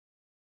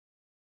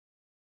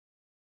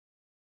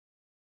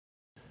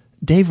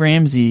Dave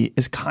Ramsey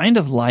is kind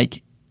of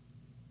like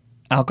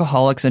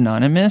Alcoholics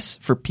Anonymous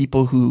for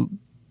people who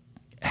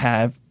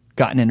have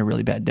gotten into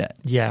really bad debt.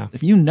 Yeah.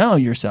 If you know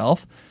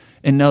yourself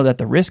and know that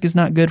the risk is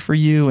not good for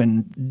you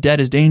and debt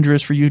is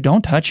dangerous for you,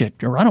 don't touch it.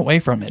 Run away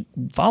from it.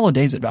 Follow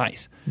Dave's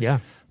advice. Yeah.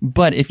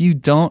 But if you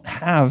don't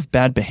have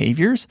bad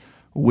behaviors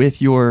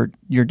with your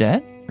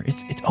debt,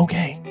 it's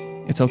okay.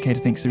 It's okay to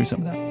think through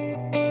some of that.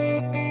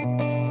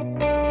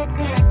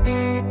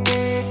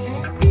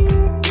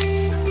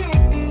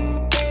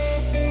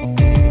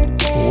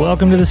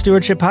 Welcome to the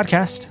Stewardship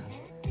Podcast.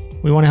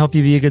 We want to help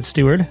you be a good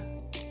steward.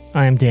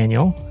 I am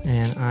Daniel,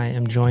 and I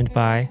am joined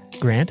by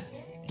Grant.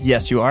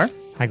 Yes, you are.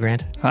 Hi,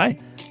 Grant. Hi.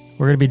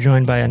 We're going to be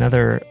joined by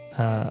another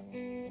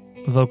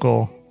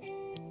vocal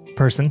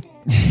person.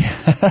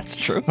 Yeah, that's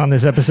true. On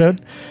this episode.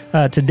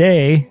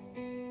 Today,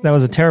 that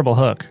was a terrible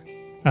hook.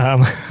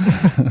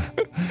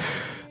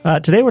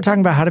 Today, we're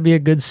talking about how to be a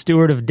good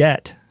steward of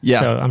debt.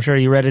 Yeah. So I'm sure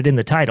you read it in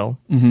the title.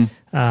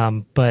 Mm-hmm.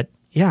 But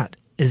yeah,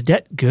 is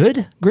debt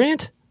good,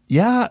 Grant?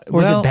 Yeah.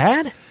 Or is it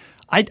bad?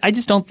 I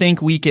just don't think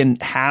we can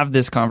have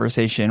this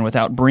conversation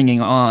without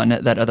bringing on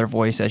that other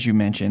voice, as you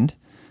mentioned.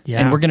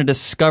 Yeah. And we're going to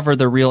discover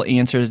the real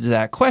answer to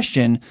that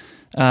question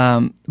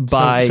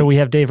by... So we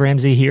have Dave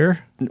Ramsey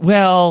here?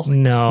 Well,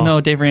 no,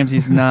 Dave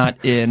Ramsey's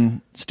not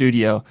in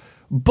studio.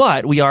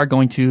 But we are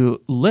going to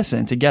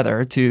listen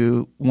together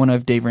to one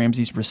of Dave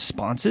Ramsey's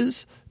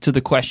responses to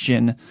the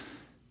question,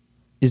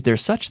 is there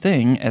such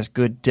thing as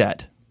good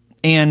debt?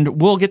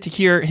 And we'll get to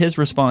hear his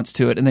response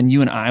to it, and then you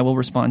and I will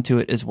respond to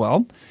it as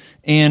well.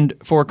 And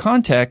for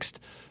context,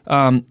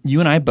 you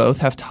and I both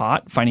have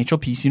taught Financial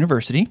Peace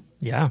University.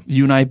 Yeah.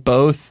 You and I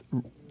both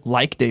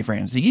like Dave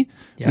Ramsey.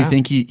 Yeah. We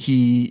think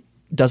he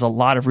does a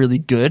lot of really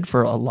good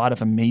for a lot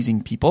of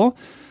amazing people.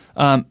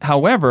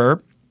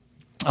 However,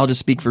 I'll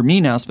just speak for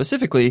me now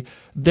specifically.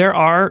 There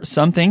are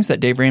some things that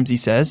Dave Ramsey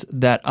says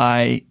that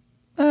I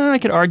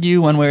could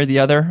argue one way or the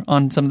other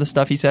on some of the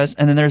stuff he says.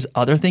 And then there's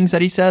other things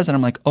that he says, and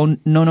I'm like, oh,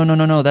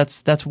 no,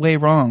 that's way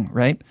wrong,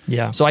 right?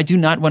 Yeah. So I do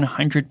not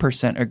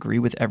 100% agree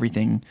with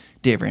everything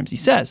Dave Ramsey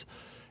says.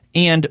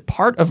 And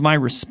part of my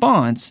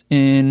response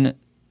in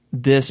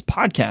this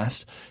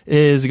podcast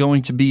is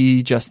going to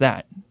be just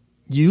that.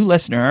 You,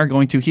 listener, are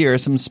going to hear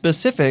some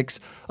specifics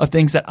of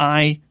things that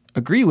I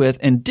agree with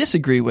and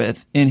disagree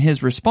with in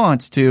his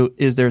response to,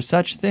 is there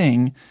such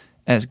thing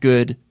as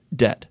good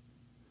debt?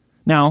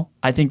 Now,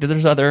 I think that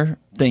there's other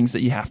things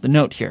that you have to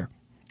note here.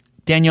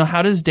 Daniel,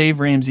 how does Dave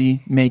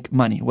Ramsey make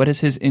money? What is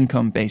his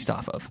income based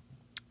off of?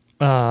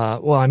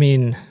 Well, I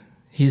mean,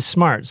 he's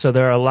smart, so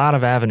there are a lot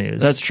of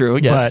avenues. That's true,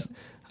 yes. But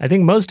I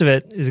think most of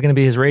it is going to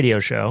be his radio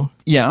show.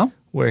 Yeah.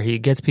 Where he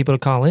gets people to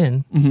call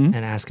in and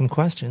ask him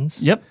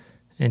questions. Yep.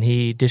 And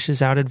he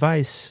dishes out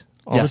advice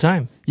all the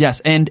time. Yes,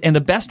 and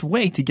the best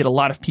way to get a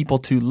lot of people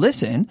to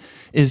listen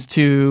is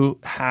to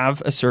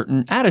have a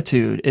certain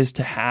attitude, is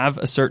to have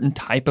a certain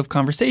type of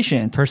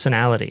conversation.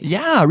 Personality.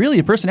 Yeah, really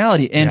a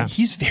personality. And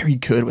he's very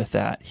good with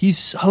that. He's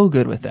so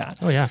good with that.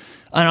 Oh, yeah.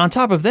 And on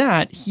top of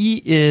that,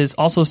 he is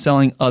also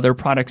selling other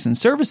products and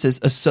services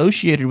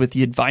associated with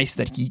the advice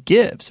that he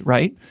gives,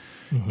 right?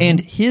 Mm-hmm. And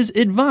his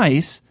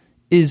advice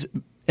is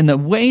in the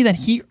way that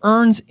he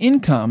earns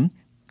income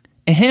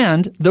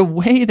and the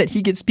way that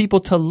he gets people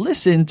to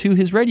listen to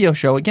his radio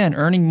show, again,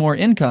 earning more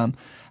income,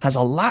 has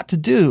a lot to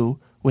do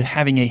with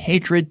having a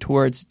hatred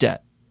towards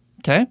debt.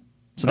 Okay?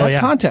 So that's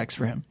context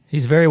for him.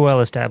 He's very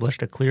well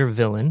established, a clear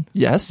villain.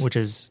 Yes. Which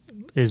is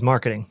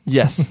marketing.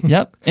 Yes.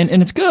 Yep.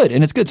 And it's good.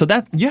 And it's good. So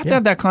that you have to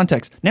have that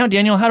context. Now,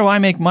 Daniel, how do I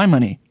make my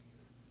money?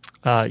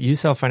 You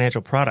sell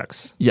financial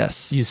products.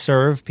 Yes. You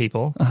serve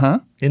people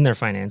in their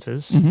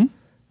finances. Mm-hmm.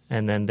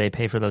 And then they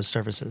pay for those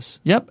services.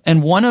 Yep.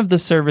 And one of the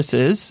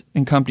services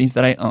and companies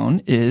that I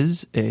own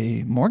is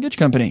a mortgage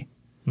company,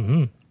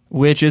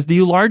 which is the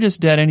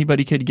largest debt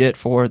anybody could get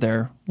for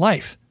their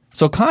life.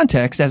 So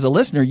context, as a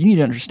listener, you need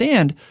to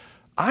understand,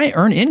 I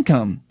earn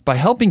income by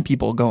helping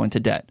people go into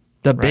debt,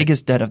 the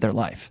biggest debt of their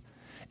life.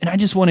 And I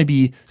just want to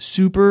be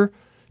super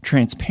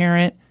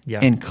transparent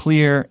and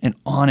clear and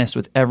honest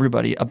with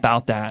everybody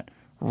about that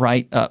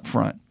right up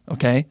front.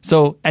 Okay?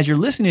 So as you're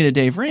listening to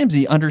Dave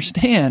Ramsey,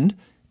 understand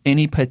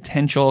any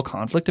potential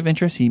conflict of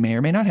interest he may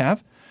or may not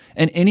have,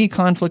 and any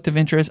conflict of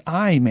interest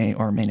I may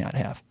or may not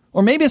have.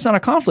 Or maybe it's not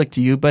a conflict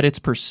to you, but it's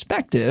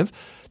perspective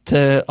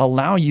to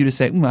allow you to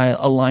say, I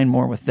align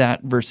more with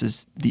that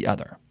versus the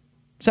other.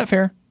 Is that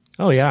fair?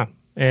 Oh, yeah.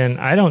 And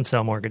I don't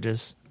sell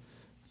mortgages,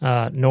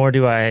 nor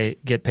do I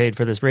get paid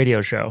for this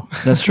radio show.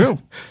 That's true.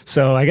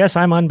 So I guess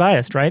I'm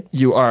unbiased, right?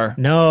 You are.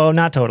 No,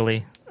 not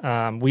totally.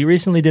 We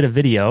recently did a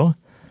video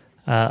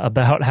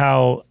about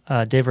how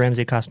Dave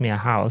Ramsey cost me a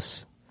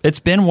house. It's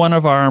been one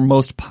of our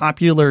most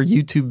popular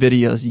YouTube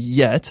videos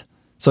yet.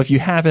 So if you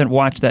haven't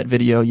watched that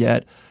video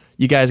yet,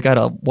 you guys got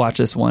to watch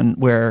this one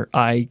where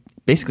I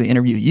basically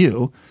interview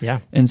you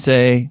and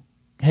say,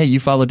 hey, you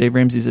followed Dave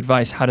Ramsey's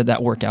advice. How did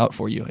that work out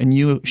for you? And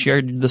you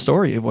shared the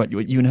story of what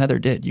you and Heather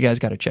did. You guys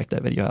got to check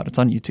that video out. It's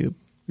on YouTube.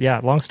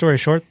 Yeah. Long story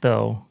short,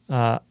 though,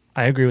 I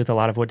agree with a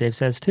lot of what Dave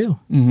says, too.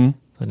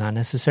 but not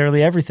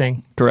necessarily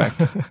everything. Correct.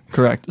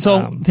 Correct.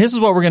 So this is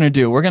what we're going to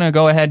do. We're going to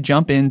go ahead,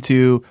 jump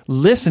into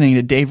listening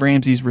to Dave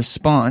Ramsey's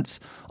response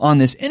on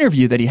this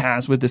interview that he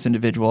has with this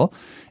individual.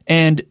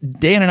 And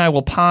Dan and I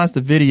will pause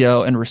the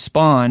video and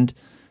respond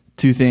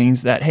to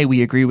things that, hey,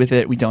 we agree with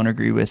it, we don't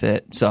agree with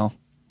it. So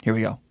here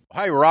we go.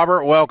 Hi,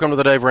 Robert. Welcome to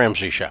the Dave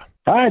Ramsey Show.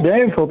 Hi,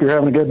 Dave. Hope you're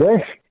having a good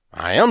day.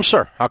 I am,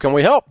 sir. How can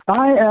we help?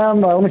 I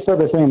am, let me start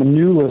by saying I'm a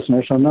new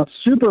listener, so I'm not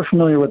super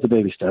familiar with the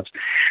baby steps.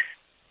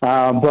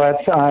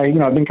 But I've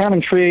been kind of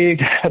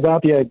intrigued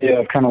about the idea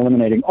of kind of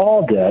eliminating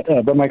all debt.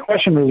 But my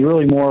question is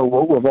really more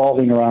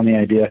revolving around the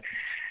idea,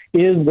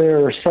 is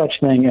there such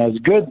thing as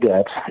good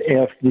debt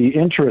if the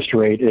interest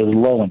rate is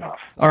low enough?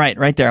 All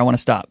right there. I want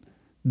to stop.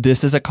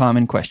 This is a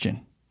common question.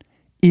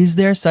 Is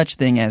there such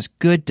thing as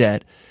good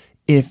debt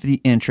if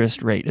the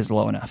interest rate is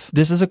low enough?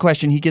 This is a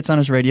question he gets on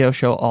his radio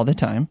show all the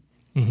time.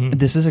 Mm-hmm.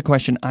 This is a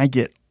question I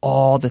get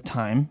all the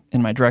time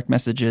in my direct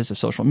messages of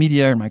social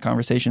media and my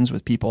conversations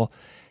with people.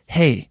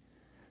 Hey,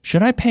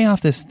 should I pay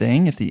off this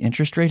thing if the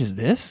interest rate is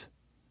this?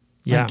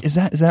 Yeah. Like, is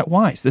that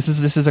wise? This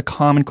is a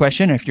common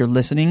question. If you're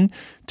listening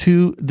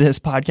to this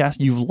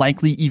podcast, you've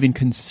likely even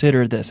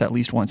considered this at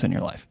least once in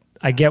your life.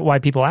 I get why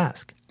people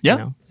ask.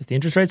 Yeah. If the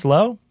interest rate's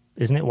low,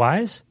 isn't it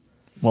wise?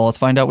 Well, let's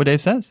find out what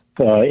Dave says.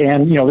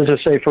 Let's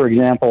just say, for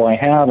example, I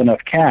have enough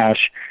cash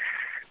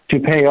to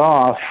pay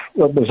off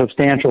a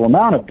substantial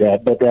amount of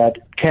debt, but that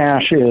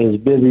cash is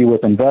busy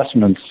with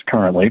investments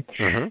currently.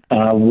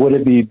 Mm-hmm. Would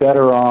it be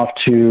better off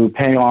to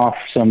pay off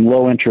some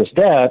low-interest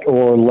debt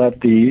or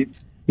let the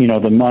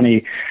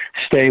money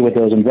stay with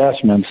those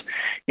investments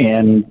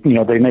and,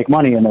 they make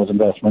money in those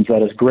investments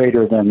that is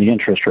greater than the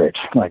interest rate,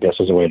 I guess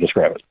is a way to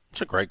describe it.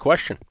 That's a great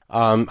question.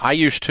 I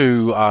used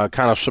to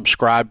kind of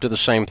subscribe to the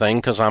same thing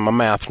because I'm a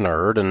math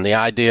nerd, and the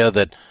idea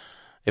that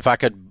if I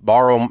could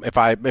borrow,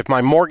 if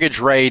my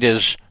mortgage rate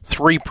is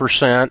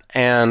 3%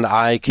 and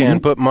I can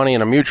put money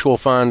in a mutual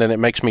fund and it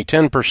makes me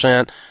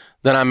 10%,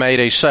 then I made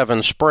a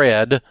 7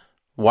 spread.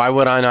 Why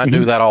would I not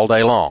do that all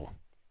day long?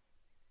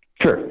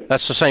 Sure.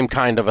 That's the same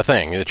kind of a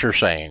thing that you're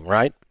saying,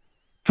 right?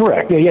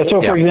 Correct. Yeah.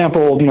 So, for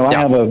example, I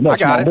have a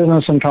small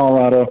business in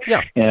Colorado,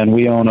 and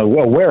we own a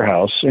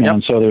warehouse,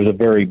 and so there's a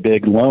very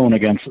big loan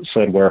against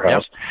said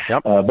warehouse.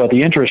 But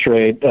the interest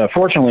rate,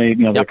 fortunately,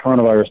 the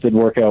coronavirus did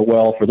work out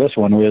well for this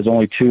one. It was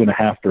only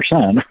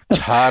 2.5%.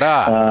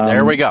 Ta-da!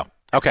 There we go.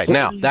 Okay,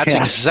 now that's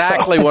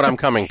exactly what I'm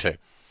coming to.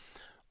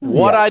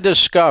 What I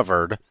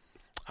discovered.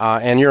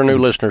 And you're a new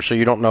listener, so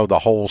you don't know the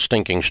whole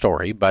stinking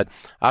story, but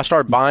I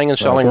started buying and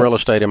selling real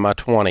estate in my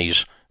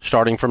 20s,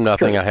 starting from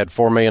nothing. I had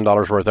 $4 million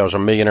worth. I was a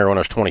millionaire when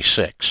I was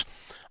 26.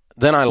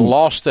 Then I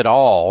lost it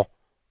all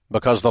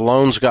because the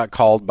loans got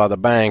called by the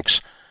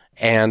banks,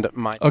 and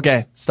my...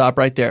 Okay, stop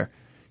right there.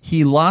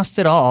 He lost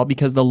it all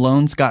because the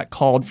loans got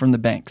called from the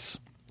banks.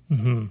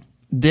 Mm-hmm.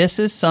 This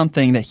is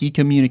something that he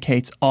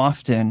communicates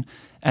often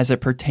as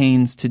it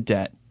pertains to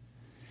debt.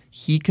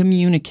 He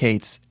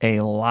communicates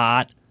a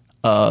lot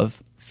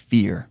of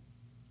fear.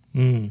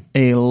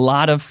 A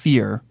lot of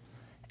fear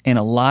and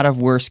a lot of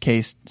worst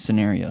case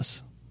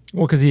scenarios.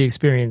 Well, because he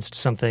experienced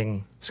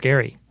something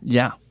scary.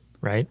 Yeah.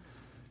 Right?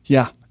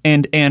 Yeah.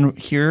 And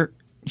here,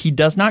 he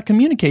does not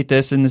communicate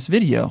this in this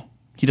video.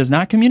 He does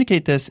not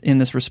communicate this in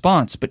this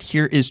response, but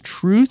here is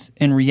truth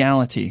and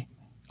reality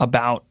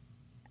about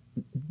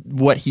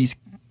what he's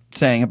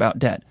saying about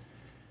debt.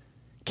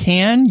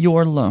 Can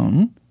your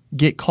loan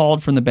get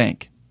called from the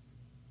bank?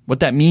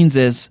 What that means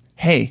is,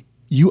 hey,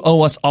 you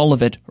owe us all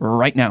of it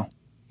right now.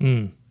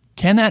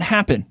 Can that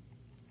happen?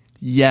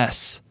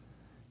 Yes.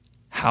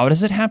 How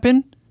does it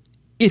happen?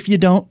 If you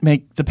don't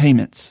make the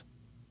payments.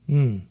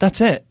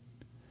 That's it.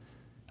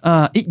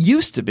 It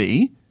used to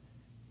be,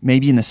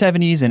 maybe in the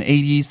 70s and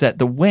 80s, that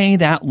the way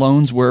that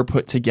loans were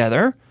put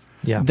together,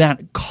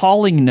 that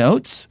calling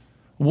notes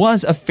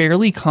was a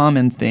fairly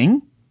common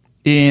thing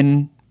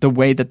in the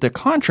way that the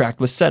contract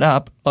was set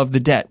up of the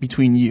debt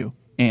between you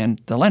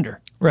and the lender.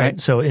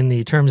 Right. So in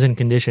the terms and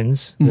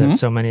conditions that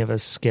so many of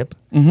us skip,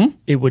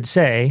 it would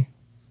say,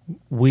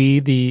 we,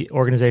 the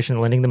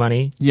organization lending the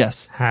money,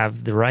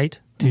 have the right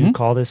to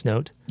call this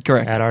note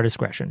at our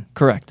discretion.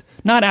 Correct.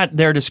 Not at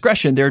their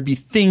discretion. There would be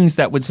things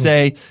that would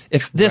say,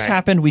 if this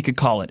happened, we could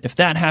call it. If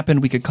that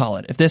happened, we could call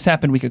it. If this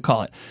happened, we could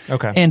call it.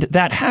 Okay. And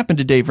that happened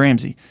to Dave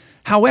Ramsey.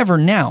 However,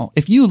 now,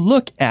 if you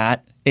look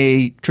at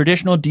a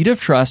traditional deed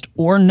of trust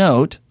or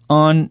note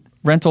on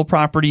rental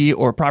property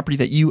or property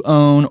that you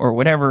own or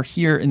whatever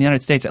here in the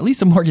United States, at least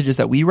the mortgages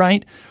that we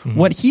write,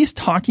 what he's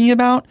talking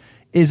about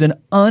is an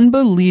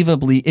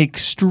unbelievably,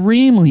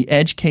 extremely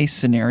edge case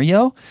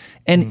scenario.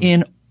 And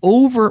in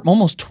over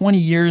almost 20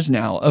 years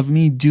now of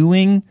me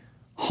doing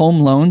home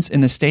loans in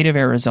the state of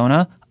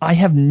Arizona, I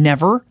have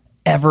never,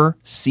 ever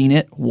seen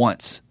it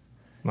once.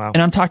 Wow.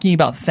 And I'm talking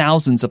about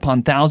thousands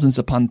upon thousands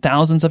upon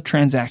thousands of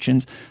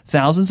transactions,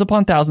 thousands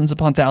upon thousands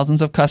upon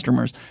thousands of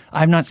customers.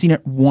 I've not seen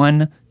it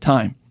one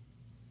time.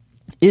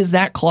 Is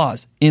that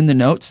clause in the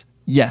notes?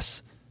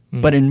 Yes.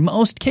 But in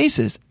most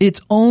cases,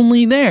 it's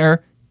only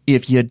there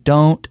if you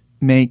don't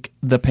make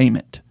the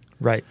payment.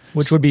 Right,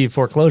 which would be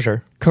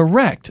foreclosure.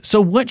 Correct. So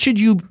what should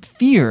you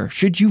fear?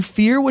 Should you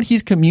fear what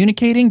he's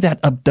communicating,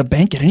 that the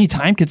bank at any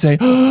time could say,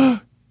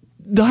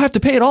 they'll have to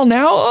pay it all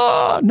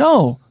now?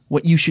 No.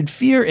 What you should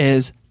fear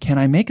is, can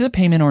I make the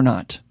payment or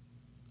not?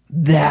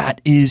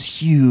 That is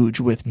huge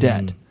with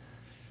debt.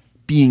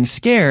 Being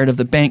scared of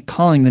the bank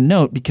calling the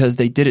note because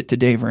they did it to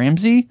Dave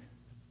Ramsey,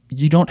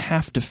 you don't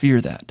have to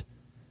fear that.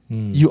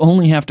 You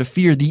only have to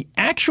fear the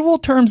actual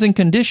terms and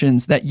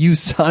conditions that you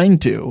sign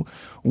to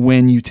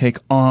when you take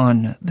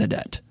on the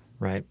debt.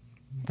 Right.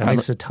 That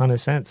makes a ton of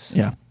sense.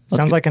 Yeah.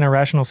 Sounds like an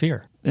irrational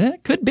fear.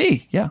 It could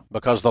be, yeah.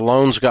 Because the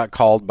loans got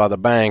called by the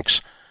banks,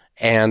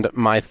 and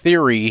my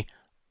theory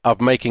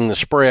of making the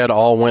spread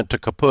all went to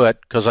kaput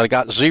because I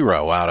got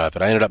zero out of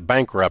it. I ended up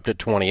bankrupt at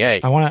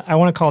 28. I want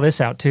to call this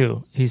out,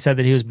 too. He said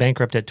that he was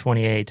bankrupt at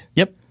 28.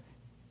 Yep.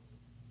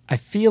 I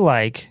feel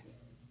like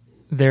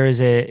there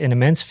is an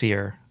immense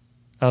fear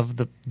of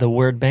the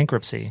word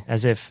bankruptcy,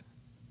 as if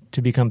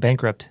to become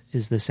bankrupt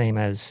is the same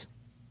as,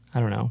 I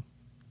don't know,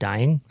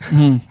 dying.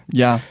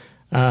 Yeah.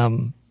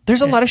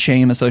 There's a lot of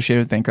shame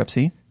associated with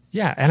bankruptcy.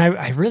 Yeah, and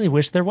I really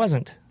wish there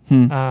wasn't.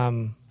 I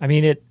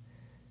mean,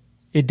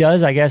 it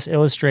does, I guess,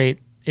 illustrate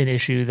an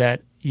issue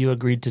that you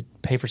agreed to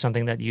pay for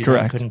something that you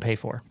couldn't pay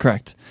for.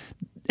 Correct.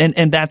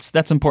 And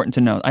that's important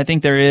to know. I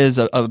think there is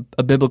a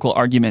biblical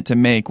argument to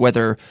make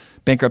whether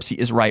bankruptcy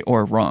is right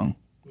or wrong.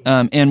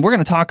 And we're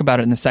going to talk about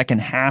it in the second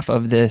half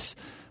of this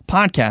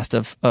podcast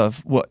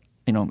of what,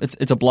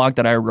 it's a blog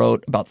that I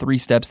wrote about 3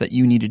 steps that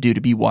you need to do to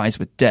be wise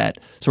with debt.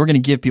 So we're going to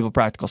give people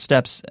practical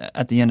steps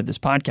at the end of this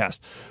podcast.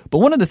 But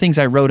one of the things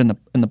I wrote in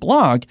the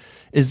blog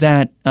is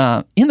that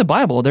in the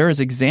Bible, there is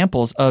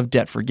examples of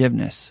debt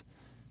forgiveness.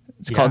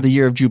 It's called the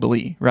year of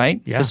Jubilee, right?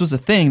 Yeah. This was a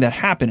thing that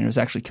happened and it was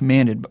actually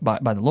commanded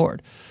by the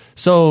Lord.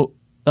 So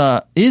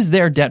is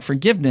there debt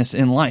forgiveness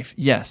in life?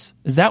 Yes.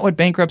 Is that what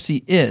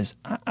bankruptcy is?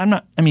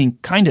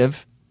 Kind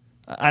of.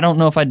 I don't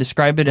know if I'd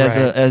describe it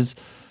as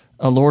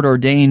a Lord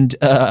ordained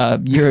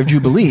year of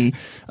Jubilee.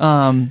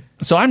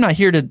 So I'm not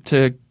here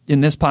to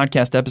in this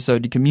podcast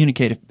episode to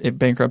communicate if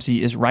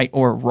bankruptcy is right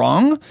or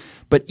wrong.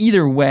 But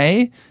either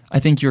way, I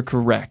think you're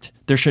correct.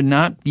 There should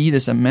not be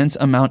this immense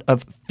amount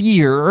of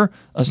fear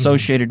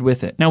associated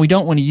with it. Now, we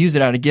don't want to use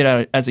it as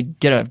a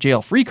get out of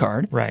jail free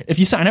card. Right. If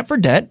you sign up for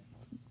debt,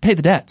 pay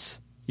the debts.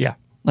 Yeah.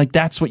 Like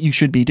that's what you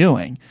should be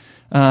doing.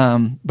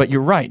 But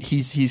you're right.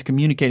 He's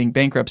communicating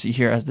bankruptcy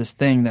here as this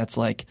thing that's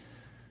like,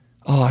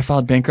 oh, I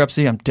filed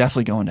bankruptcy, I'm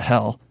definitely going to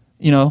hell.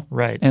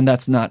 Right. And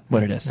that's not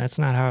what it is. That's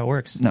not how it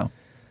works. No.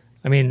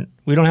 I mean,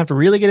 we don't have to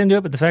really get into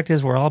it, but the fact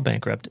is we're all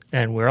bankrupt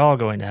and we're all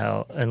going to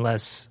hell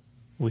unless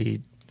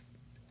we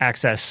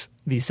access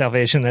the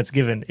salvation that's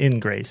given in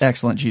grace.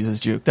 Excellent, Jesus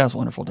Juke. That was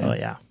wonderful, Dan. Oh,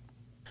 yeah.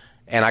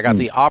 And I got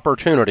the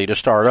opportunity to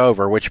start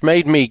over, which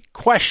made me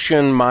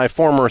question my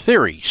former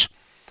theories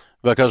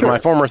because my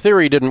former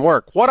theory didn't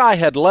work. What I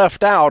had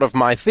left out of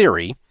my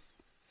theory,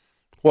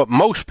 what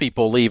most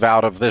people leave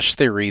out of this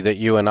theory that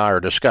you and I are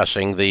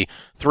discussing, the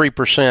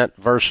 3%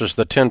 versus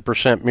the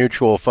 10%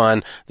 mutual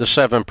fund, the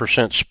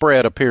 7%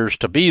 spread appears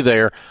to be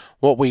there.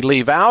 What we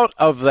leave out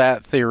of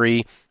that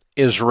theory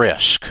is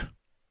risk.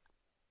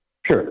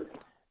 Sure.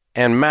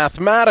 And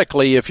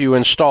mathematically, if you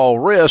install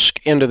risk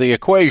into the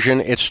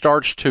equation, it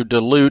starts to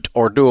dilute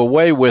or do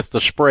away with the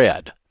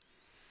spread.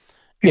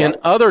 Yeah. In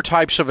other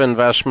types of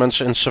investments,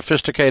 in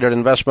sophisticated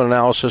investment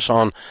analysis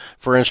on,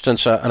 for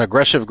instance, an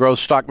aggressive growth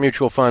stock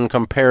mutual fund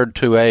compared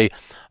to a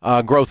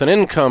growth and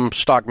income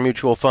stock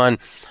mutual fund,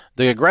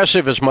 the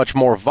aggressive is much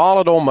more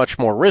volatile, much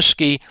more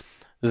risky.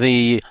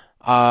 The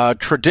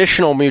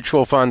traditional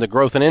mutual fund, the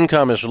growth and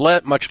income, is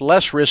much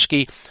less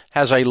risky,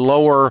 has a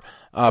lower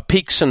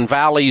peaks and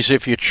valleys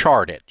if you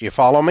chart it. You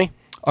follow me?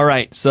 All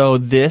right. So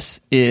this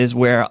is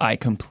where I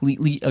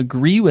completely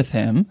agree with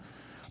him,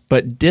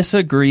 but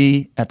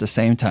disagree at the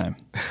same time.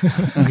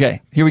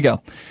 Okay, here we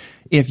go.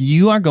 If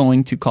you are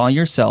going to call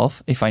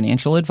yourself a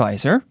financial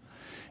advisor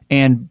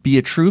and be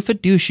a true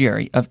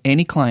fiduciary of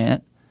any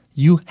client,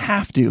 you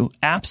have to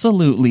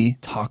absolutely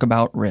talk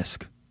about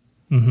risk.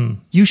 Mm-hmm.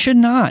 You should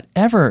not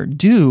ever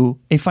do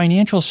a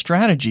financial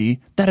strategy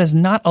that is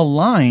not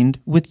aligned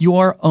with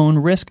your own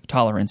risk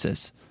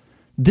tolerances.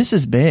 This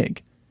is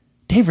big.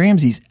 Dave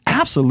Ramsey's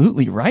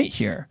absolutely right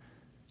here.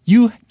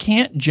 You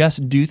can't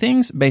just do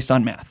things based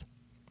on math.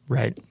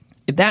 Right.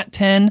 If that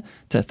 10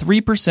 to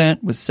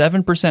 3% with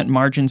 7%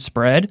 margin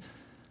spread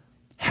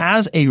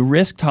has a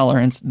risk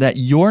tolerance that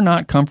you're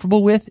not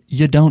comfortable with,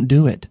 you don't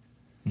do it.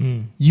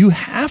 You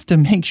have to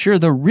make sure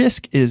the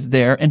risk is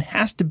there and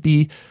has to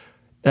be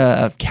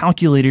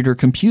calculated or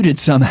computed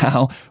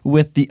somehow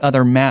with the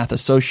other math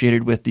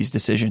associated with these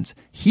decisions.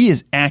 He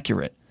is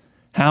accurate.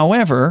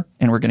 However,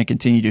 and we're going to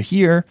continue to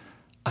hear,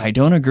 I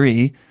don't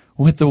agree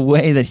with the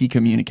way that he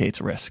communicates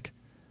risk.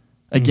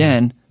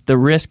 Again, the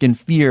risk and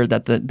fear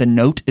that the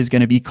note is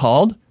going to be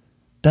called,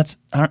 that's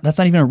not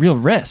even a real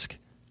risk.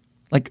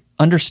 Like,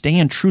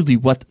 understand truly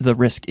what the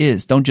risk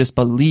is. Don't just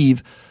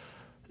believe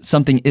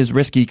something is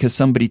risky because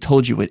somebody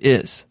told you it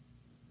is.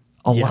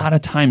 A lot of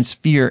times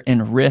fear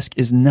and risk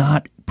is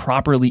not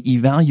properly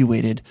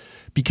evaluated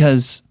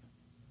because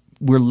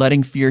we're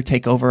letting fear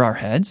take over our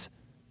heads.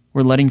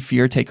 We're letting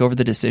fear take over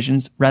the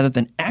decisions rather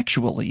than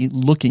actually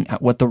looking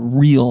at what the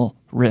real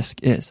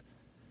risk is.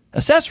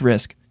 Assess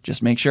risk,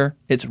 just make sure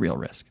it's real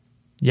risk.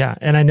 Yeah,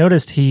 and I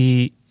noticed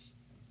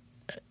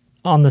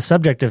on the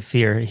subject of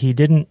fear, he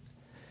didn't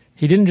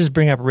just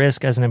bring up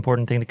risk as an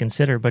important thing to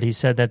consider, but he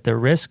said that the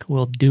risk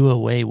will do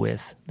away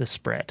with the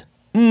spread.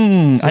 I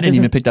didn't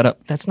even pick that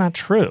up. That's not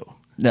true.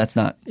 That's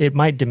not. It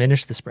might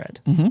diminish the spread.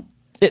 Mm-hmm.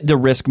 The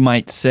risk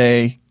might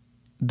say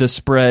the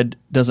spread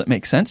doesn't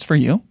make sense for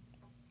you.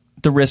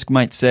 The risk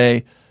might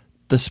say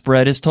the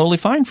spread is totally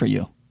fine for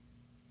you.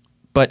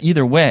 But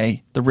either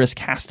way, the risk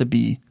has to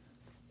be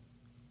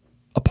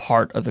a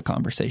part of the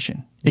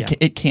conversation.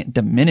 It can't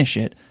diminish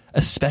it,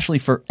 especially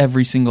for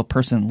every single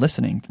person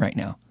listening right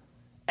now.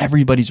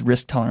 Everybody's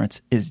risk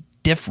tolerance is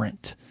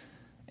different,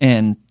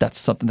 and that's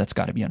something that's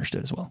got to be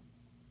understood as well.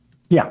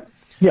 Yeah.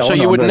 So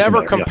you would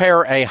never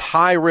compare a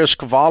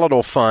high-risk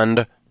volatile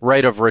fund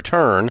rate of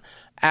return,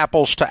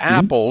 apples to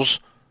apples,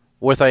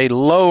 with a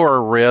lower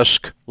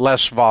risk,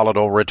 less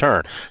volatile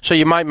return. So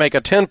you might make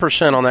a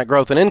 10% on that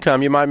growth in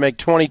income. You might make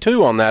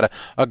 22 on that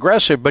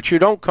aggressive, but you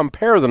don't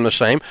compare them the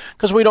same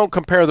because we don't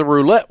compare the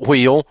roulette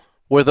wheel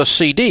with a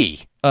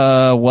CD.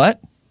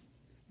 What?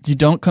 You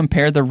don't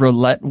compare the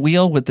roulette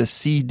wheel with the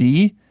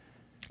CD?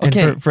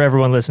 Okay. And for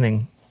everyone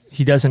listening,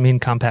 he doesn't mean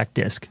compact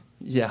disc.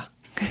 Yeah.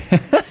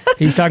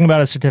 He's talking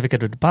about a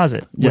certificate of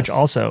deposit, which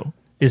also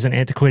is an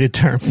antiquated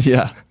term.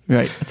 Yeah,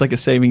 right. It's like a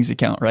savings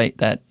account, right?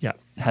 That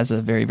has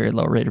a very, very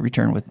low rate of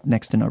return with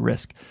next to no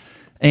risk.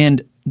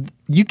 And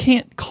you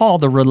can't call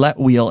the roulette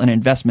wheel an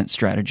investment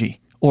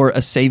strategy or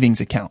a savings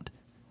account.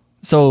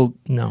 So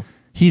no,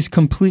 he's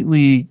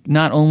completely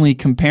not only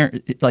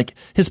comparing, like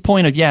his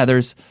point of,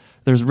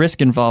 there's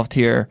risk involved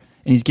here,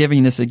 and he's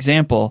giving this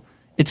example.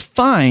 It's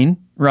fine,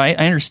 right?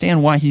 I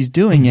understand why he's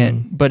doing it,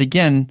 but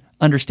again,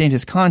 understand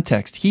his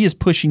context. He is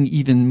pushing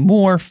even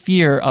more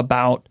fear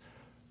about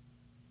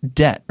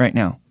debt right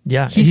now.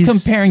 Yeah. He's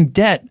comparing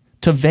debt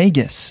to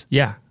Vegas.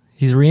 Yeah.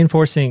 He's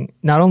reinforcing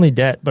not only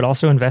debt, but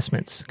also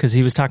investments, because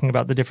he was talking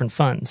about the different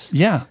funds.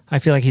 Yeah. I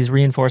feel like he's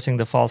reinforcing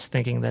the false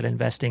thinking that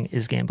investing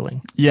is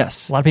gambling.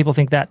 Yes. A lot of people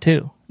think that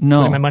too. No.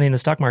 Putting my money in the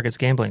stock market's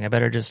gambling. I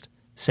better just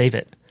save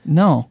it.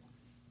 No.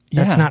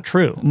 That's not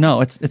true.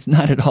 No, it's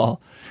not at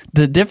all.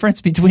 The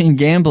difference between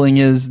gambling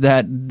is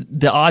that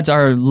the odds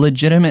are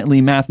legitimately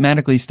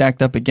mathematically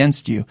stacked up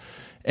against you.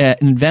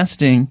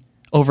 Investing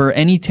over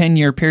any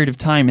 10-year period of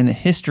time in the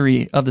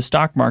history of the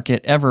stock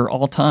market ever,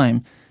 all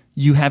time,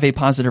 you have a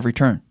positive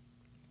return.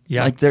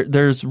 Yeah. Like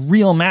there's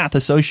real math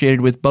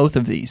associated with both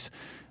of these.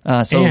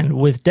 And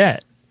with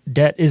debt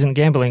isn't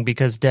gambling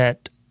because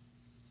debt,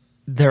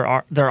 there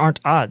aren't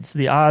odds.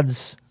 The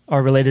odds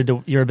are related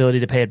to your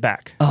ability to pay it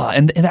back.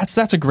 And that's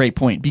a great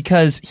point,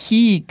 because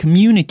he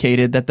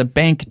communicated that the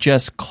bank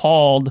just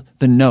called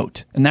the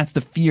note, and that's the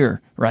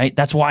fear, right?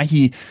 That's why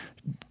he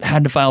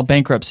had to file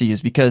bankruptcy,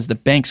 is because the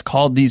banks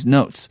called these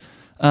notes.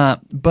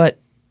 But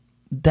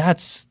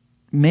that's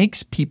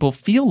makes people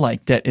feel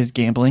like debt is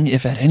gambling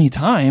if at any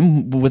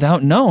time,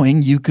 without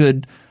knowing, you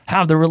could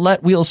have the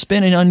roulette wheel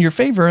spinning on your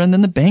favor and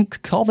then the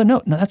bank call the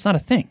note. No, that's not a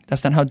thing.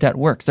 That's not how debt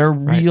works. There are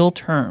real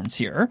terms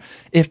here.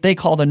 If they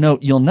call the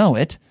note, you'll know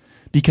it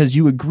because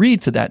you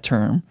agreed to that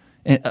term,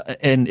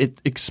 and it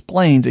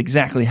explains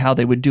exactly how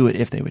they would do it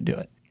if they would do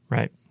it.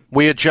 Right.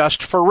 We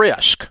adjust for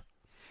risk.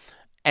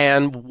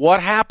 And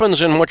what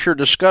happens in what you're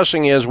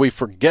discussing is we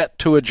forget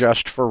to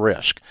adjust for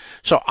risk.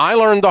 So I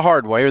learned the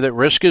hard way that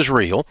risk is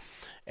real,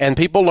 and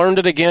people learned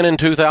it again in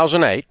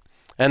 2008,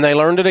 and they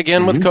learned it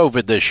again with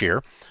COVID this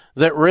year,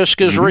 that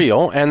risk is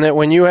real, and that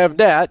when you have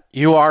debt,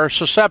 you are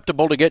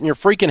susceptible to getting your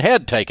freaking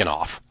head taken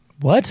off.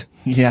 What?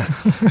 Yeah.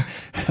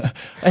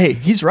 Hey,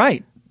 he's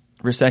right.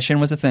 Recession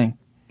was a thing.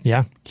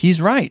 Yeah.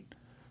 He's right.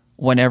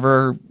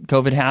 Whenever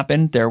COVID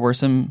happened, there were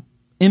some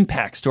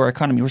impacts to our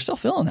economy. We're still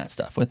feeling that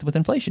stuff with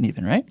inflation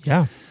even, right?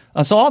 Yeah.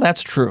 So all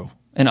that's true.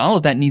 And all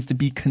of that needs to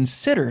be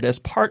considered as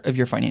part of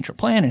your financial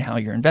plan and how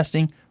you're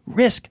investing.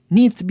 Risk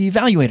needs to be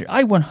evaluated.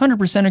 I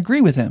 100%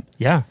 agree with him.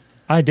 Yeah.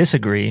 I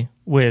disagree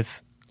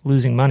with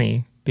losing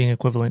money being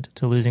equivalent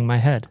to losing my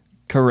head.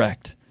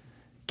 Correct.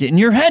 Getting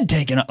your head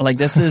taken off. Like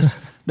this is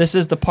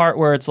the part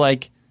where it's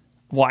like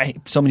why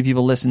so many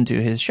people listen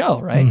to his show,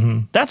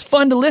 right? That's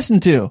fun to listen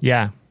to.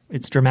 Yeah.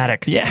 It's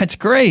dramatic. Yeah, it's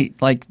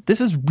great. Like, this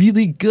is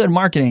really good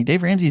marketing.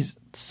 Dave Ramsey's,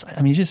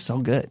 he's just so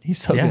good. He's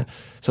so good.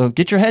 So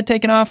get your head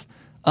taken off.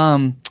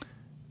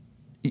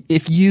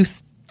 If you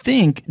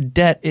think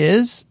debt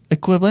is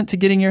equivalent to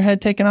getting your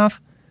head taken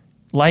off,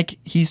 like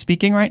he's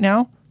speaking right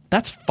now,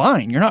 that's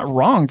fine. You're not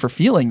wrong for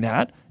feeling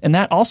that. And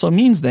that also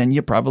means then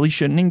you probably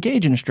shouldn't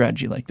engage in a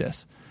strategy like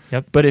this.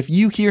 Yep. But if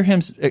you hear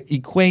him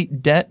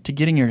equate debt to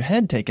getting your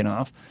head taken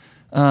off,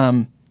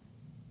 and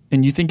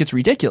you think it's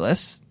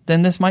ridiculous,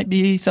 then this might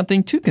be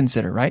something to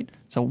consider, right?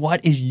 So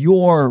what is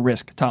your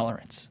risk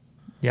tolerance?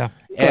 Yeah.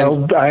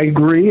 Well, I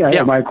agree.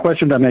 My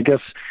question, I guess,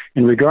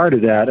 in regard to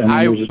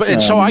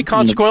that. So I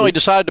consequently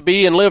decided to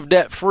be and live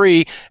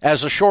debt-free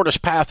as the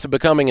shortest path to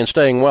becoming and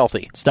staying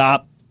wealthy.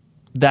 Stop.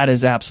 That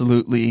is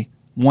absolutely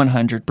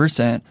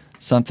 100%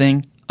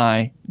 something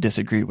I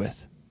disagree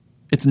with.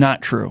 It's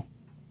not true.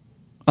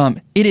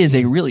 It is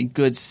a really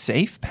good,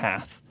 safe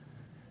path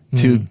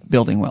to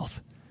building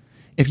wealth.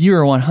 If you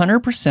are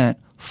 100%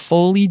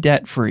 fully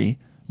debt-free,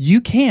 you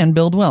can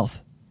build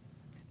wealth.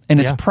 And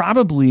it's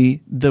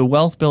probably the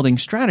wealth building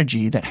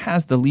strategy that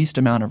has the least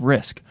amount of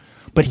risk.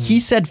 But he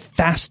said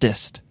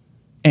fastest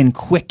and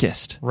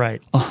quickest.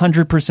 Right.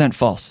 100%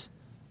 false.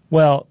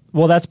 Well,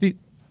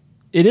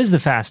 it is the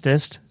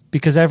fastest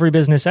because every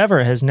business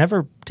ever has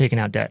never taken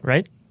out debt,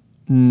 right?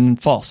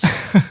 False.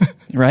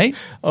 Right?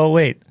 Oh,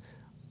 wait.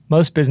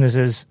 Most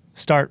businesses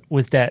start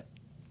with debt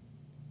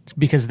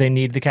because they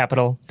need the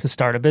capital to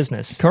start a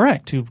business.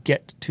 Correct. To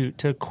get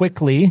to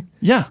quickly,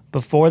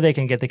 before they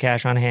can get the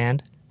cash on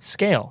hand,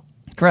 scale.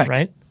 Correct.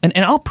 Right? And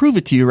I'll prove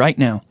it to you right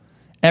now.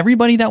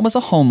 Everybody that was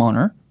a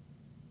homeowner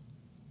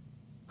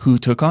who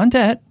took on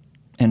debt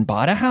and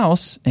bought a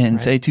house in,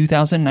 say,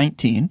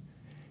 2019,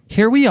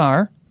 here we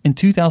are in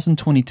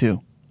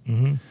 2022.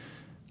 Mm-hmm.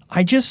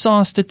 I just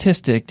saw a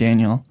statistic,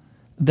 Daniel,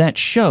 that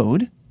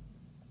showed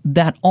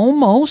that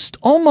almost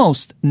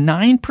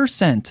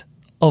 9%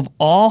 of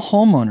all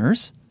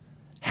homeowners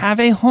have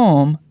a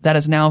home that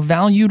is now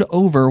valued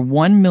over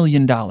 $1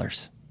 million.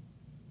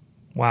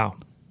 Wow.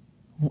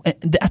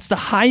 That's the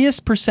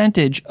highest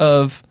percentage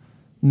of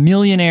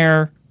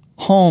millionaire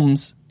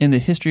homes in the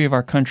history of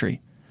our country.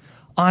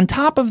 On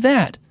top of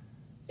that,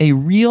 a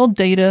real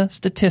data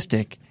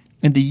statistic,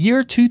 in the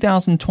year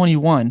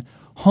 2021,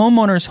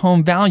 homeowners'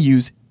 home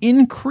values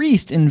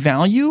increased in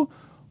value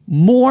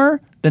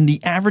more than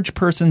the average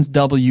person's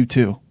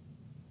W-2.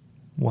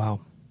 Wow.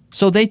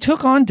 So they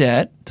took on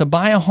debt to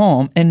buy a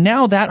home, and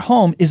now that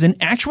home is an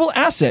actual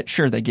asset.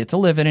 Sure, they get to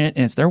live in it,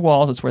 and it's their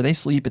walls, it's where they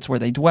sleep, it's where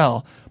they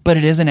dwell, but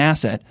it is an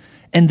asset.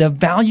 And the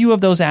value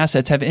of those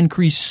assets have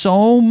increased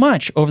so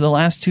much over the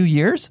last 2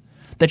 years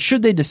that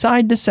should they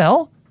decide to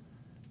sell,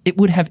 it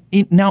would have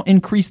now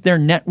increased their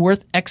net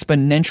worth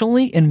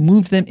exponentially and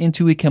moved them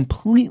into a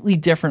completely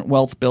different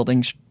wealth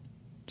building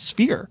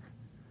sphere.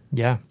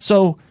 Yeah.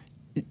 So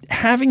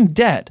having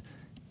debt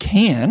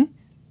can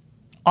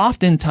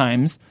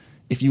oftentimes,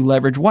 if you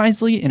leverage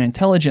wisely and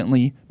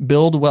intelligently,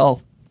 build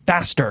wealth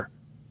faster.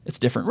 It's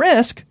different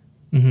risk.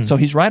 Mm-hmm. So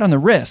he's right on the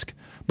risk.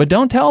 But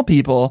don't tell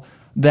people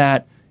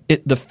that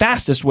the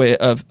fastest way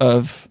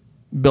of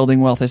building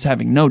wealth is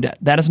having no debt.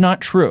 That is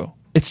not true.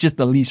 It's just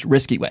the least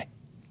risky way.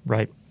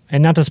 Right.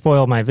 And not to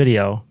spoil my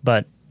video,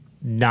 but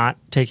not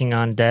taking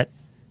on debt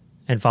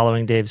and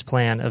following Dave's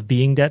plan of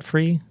being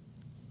debt-free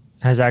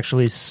has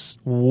actually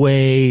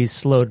way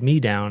slowed me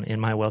down in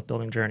my wealth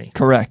building journey.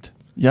 Correct.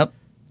 Yep.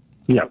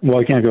 Yeah. Well,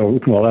 I can't go.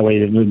 Well, that way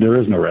there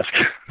is no risk.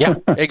 Yeah,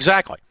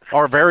 exactly.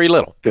 Or very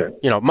little. Sure.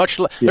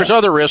 There's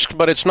other risks,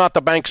 but it's not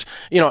the banks.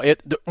 We're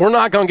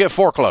not going to get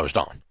foreclosed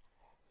on.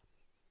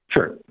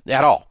 Sure.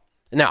 At all.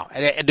 Now,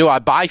 do I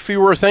buy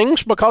fewer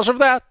things because of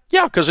that?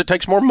 Yeah, because it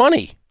takes more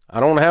money. I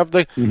don't have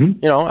I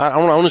don't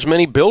own as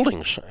many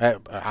buildings.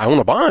 I own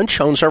a bunch,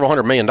 own several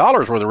 $100 million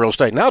worth of real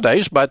estate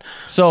nowadays, but.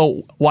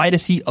 So why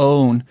does he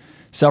own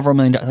several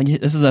 $1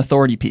 million? This is an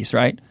authority piece,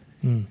 right?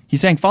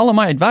 He's saying, follow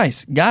my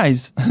advice.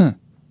 Guys,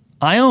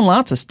 I own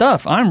lots of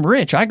stuff. I'm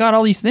rich. I got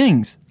all these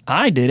things.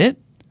 I did it.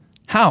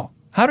 How?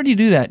 How did he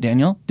do that,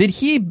 Daniel? Did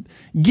he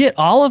get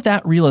all of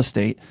that real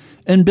estate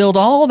and build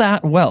all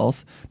that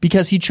wealth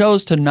because he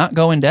chose to not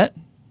go in debt?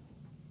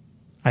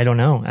 I don't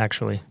know,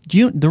 actually.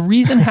 The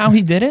reason how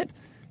he did it?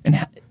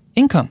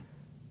 Income.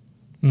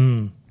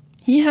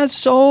 He has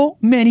so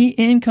many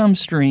income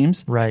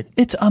streams. Right.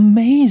 It's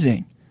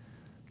amazing.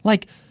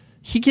 Like,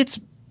 he gets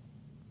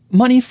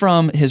money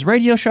from his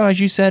radio show, as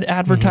you said,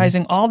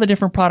 advertising, all the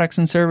different products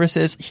and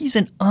services. He's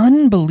an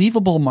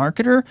unbelievable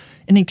marketer,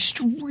 an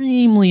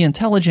extremely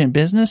intelligent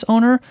business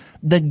owner.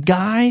 The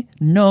guy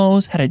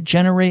knows how to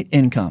generate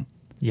income.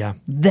 Yeah.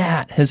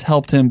 That has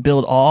helped him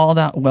build all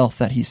that wealth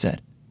that he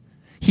said.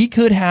 He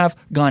could have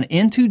gone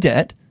into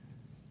debt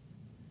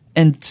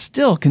and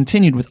still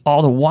continued with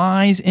all the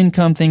wise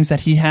income things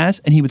that he has,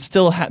 and he would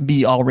still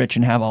be all rich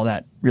and have all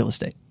that real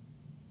estate.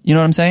 You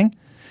know what I'm saying?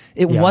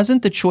 It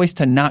wasn't the choice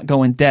to not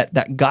go in debt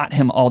that got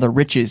him all the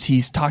riches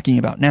he's talking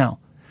about now.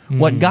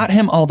 What got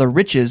him all the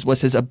riches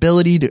was his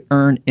ability to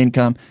earn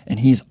income, and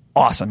he's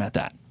awesome at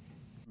that.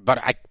 But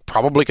I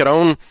probably could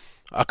own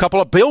a couple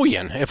of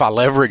billion if I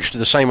leveraged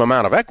the same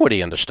amount of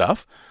equity into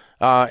stuff.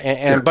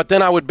 But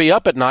then I would be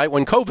up at night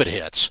when COVID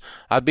hits.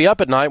 I'd be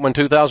up at night when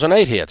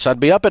 2008 hits.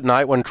 I'd be up at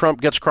night when Trump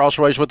gets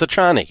crossways with the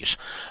Chinese.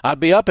 I'd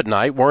be up at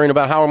night worrying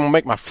about how I'm going to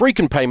make my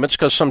freaking payments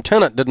because some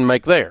tenant didn't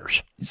make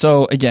theirs.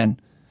 So again,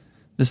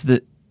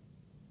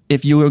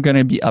 if you were going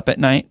to be up at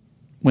night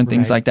when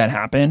things like that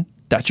happen,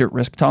 that's your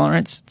risk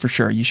tolerance. For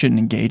sure, you shouldn't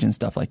engage in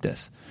stuff like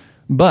this.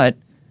 But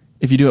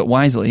if you do it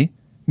wisely,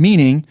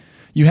 meaning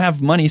you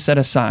have money set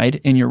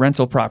aside in your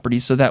rental property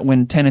so that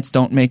when tenants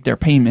don't make their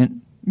payment,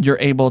 you're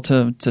able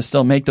to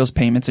still make those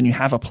payments, and you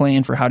have a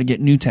plan for how to get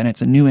new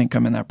tenants and new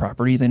income in that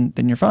property, then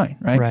you're fine,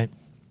 right? Right.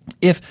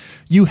 If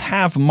you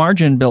have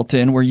margin built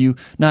in where you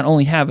not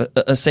only have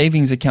a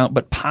savings account,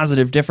 but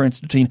positive difference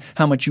between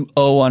how much you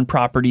owe on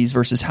properties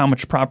versus how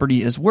much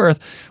property is worth,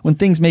 when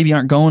things maybe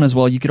aren't going as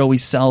well, you could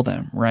always sell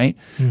them, right?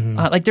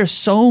 Like there's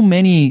so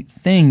many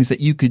things that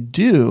you could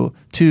do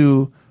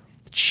to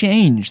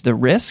change the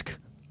risk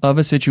of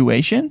a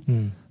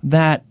situation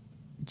that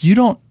you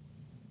don't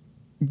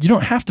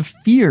have to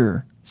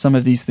fear some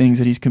of these things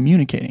that he's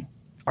communicating.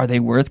 Are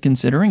they worth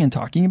considering and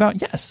talking about?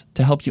 Yes,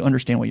 to help you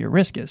understand what your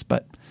risk is,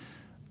 but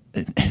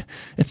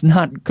it's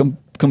not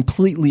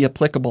completely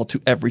applicable to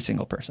every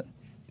single person.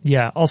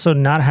 Yeah. Also,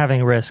 not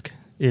having risk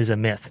is a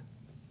myth.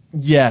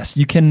 Yes,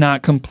 you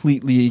cannot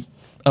completely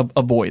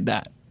avoid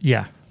that.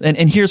 Yeah.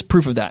 And here's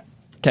proof of that.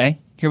 Okay,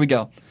 here we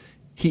go.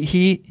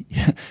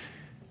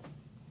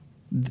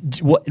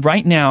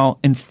 Right now,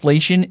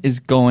 inflation is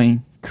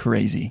going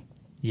crazy.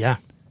 Yeah.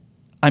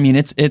 I mean,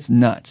 it's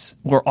nuts.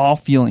 We're all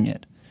feeling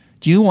it.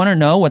 Do you want to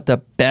know what the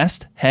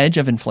best hedge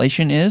of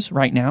inflation is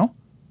right now?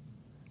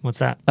 What's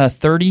that? A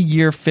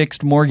 30-year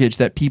fixed mortgage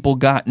that people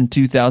got in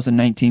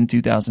 2019,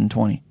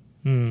 2020.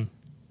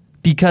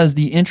 Because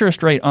the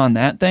interest rate on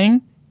that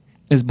thing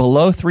is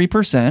below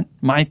 3%.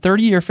 My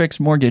 30-year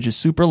fixed mortgage is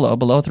super low,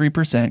 below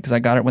 3%, because I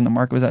got it when the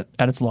market was at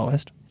its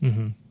lowest.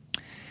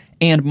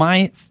 And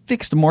my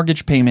fixed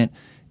mortgage payment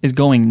is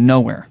going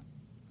nowhere.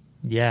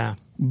 Yeah.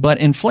 But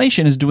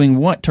inflation is doing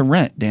what to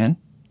rent, Dan?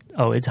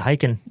 Oh, it's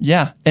hiking.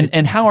 Yeah.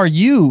 And how are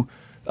you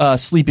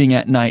sleeping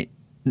at night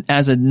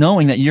as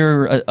knowing that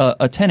you're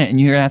a tenant and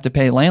you're going to have to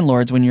pay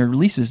landlords when your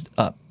lease is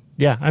up?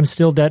 Yeah, I'm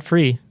still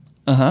debt-free.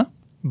 Uh-huh.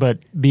 But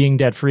being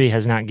debt-free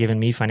has not given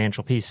me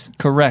financial peace.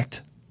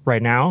 Correct.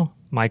 Right now,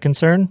 my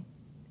concern,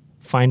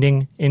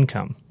 finding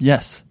income.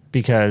 Yes.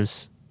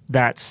 Because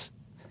that's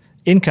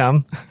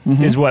income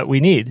is what we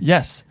need.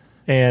 Yes.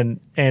 And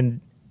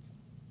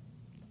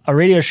a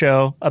radio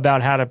show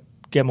about how to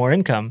get more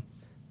income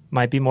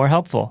might be more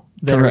helpful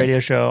than a radio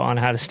show on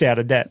how to stay out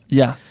of debt.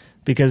 Yeah.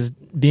 Because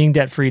being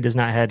debt-free does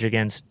not hedge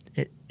against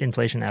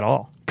inflation at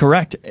all.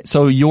 Correct.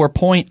 So your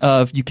point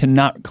of you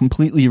cannot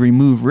completely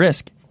remove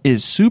risk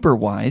is super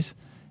wise,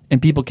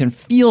 and people can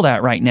feel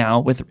that right now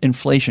with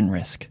inflation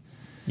risk.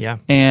 Yeah.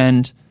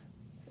 And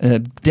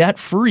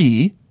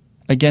debt-free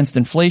against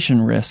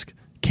inflation risk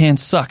can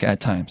suck at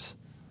times.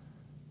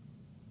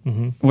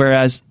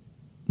 Whereas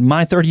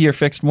my 30-year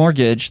fixed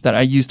mortgage that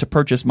I use to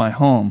purchase my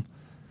home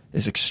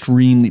is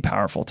extremely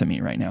powerful to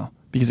me right now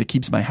because it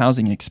keeps my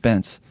housing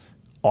expense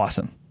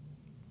awesome.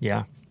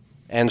 Yeah.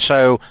 And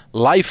so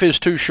life is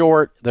too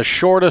short. The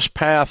shortest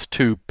path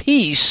to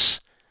peace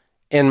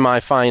in my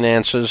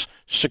finances,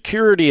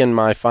 security in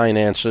my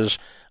finances,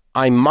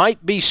 I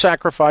might be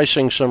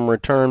sacrificing some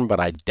return, but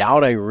I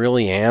doubt I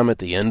really am at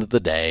the end of the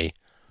day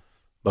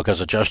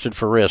because adjusted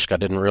for risk, I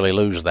didn't really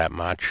lose that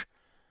much.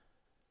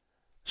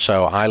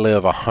 So I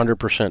live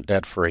 100%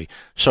 debt-free.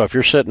 So if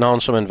you're sitting on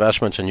some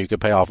investments and you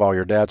could pay off all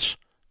your debts,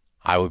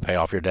 I would pay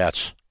off your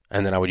debts.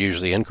 And then I would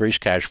use the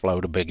increased cash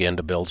flow to begin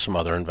to build some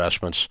other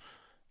investments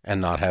and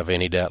not have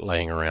any debt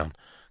laying around.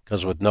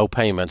 Because with no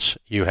payments,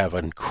 you have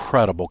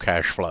incredible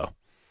cash flow.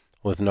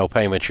 With no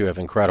payments, you have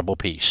incredible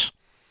peace.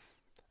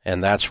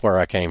 And that's where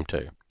I came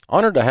to.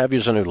 Honored to have you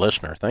as a new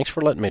listener. Thanks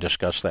for letting me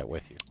discuss that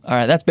with you. All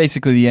right, that's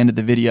basically the end of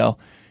the video.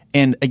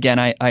 And again,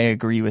 I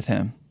agree with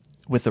him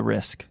with the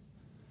risk.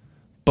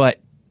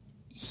 But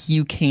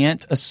you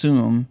can't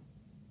assume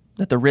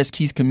that the risk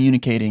he's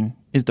communicating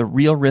is the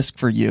real risk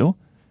for you.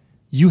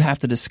 You have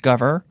to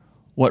discover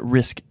what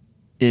risk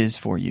is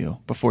for you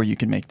before you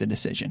can make the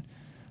decision.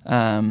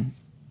 I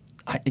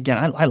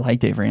like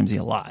Dave Ramsey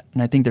a lot,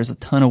 and I think there's a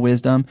ton of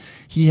wisdom.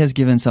 He has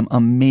given some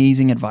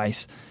amazing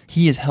advice.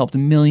 He has helped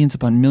millions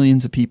upon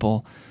millions of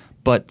people,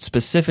 but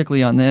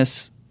specifically on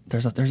this,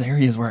 there's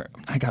areas where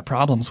I got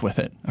problems with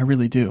it. I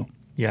really do.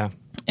 Yeah.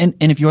 And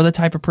if you're the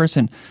type of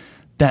person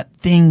that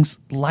things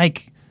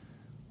like,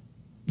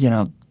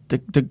 the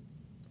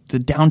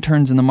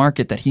downturns in the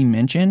market that he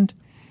mentioned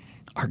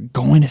are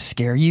going to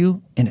scare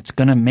you and it's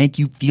going to make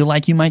you feel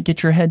like you might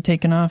get your head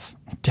taken off,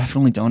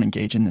 definitely don't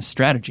engage in this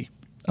strategy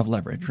of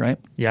leverage, right?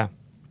 Yeah.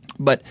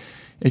 But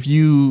if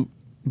you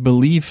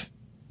believe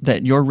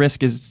that your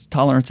risk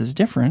tolerance is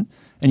different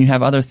and you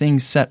have other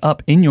things set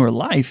up in your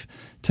life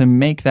to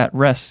make that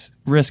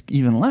risk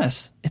even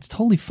less, it's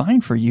totally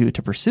fine for you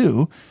to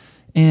pursue.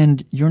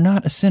 And you're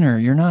not a sinner.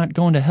 You're not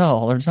going to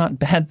hell. There's not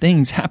bad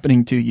things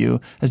happening to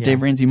you, as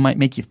Dave Ramsey might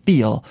make you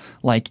feel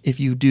like if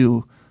you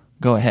do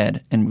go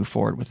ahead and move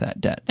forward with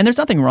that debt. And there's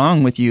nothing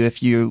wrong with you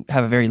if you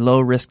have a very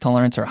low risk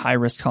tolerance or high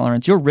risk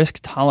tolerance. Your risk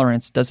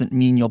tolerance doesn't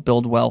mean you'll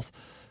build wealth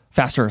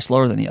faster or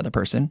slower than the other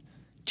person.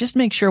 Just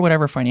make sure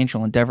whatever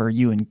financial endeavor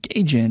you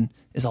engage in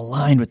is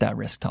aligned with that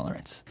risk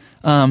tolerance.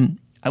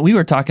 We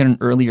were talking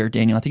earlier,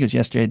 Daniel, I think it was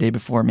yesterday, the day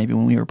before, maybe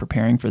when we were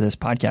preparing for this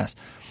podcast.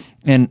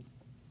 And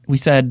we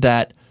said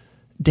that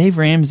Dave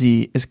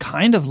Ramsey is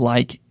kind of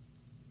like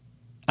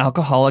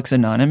Alcoholics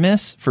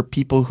Anonymous for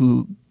people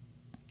who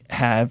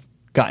have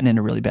gotten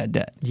into really bad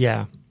debt.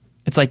 Yeah.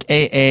 It's like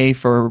AA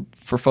for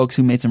folks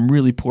who made some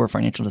really poor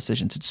financial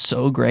decisions. It's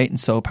so great and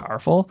so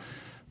powerful.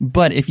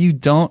 But if you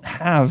don't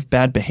have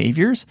bad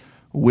behaviors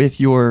with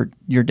your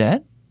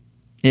debt,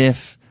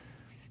 if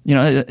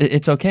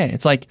it's okay.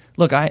 It's like,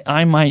 look,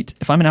 I might,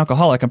 if I'm an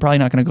alcoholic, I'm probably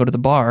not going to go to the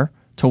bar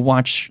to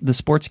watch the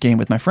sports game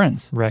with my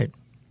friends. Right.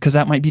 Because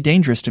that might be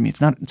dangerous to me.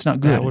 It's not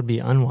good. That would be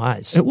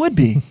unwise. It would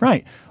be,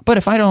 right. But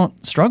if I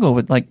don't struggle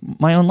with like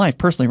my own life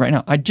personally right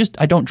now, I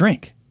don't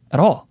drink at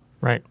all.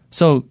 Right.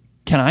 So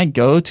can I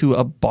go to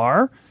a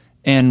bar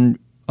and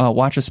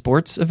watch a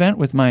sports event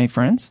with my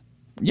friends?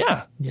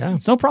 Yeah.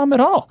 It's no problem at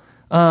all.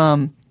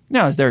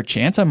 Now, is there a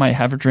chance I might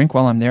have a drink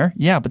while I'm there?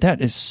 Yeah, but that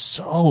is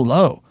so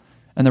low.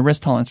 And the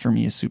risk tolerance for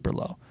me is super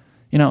low.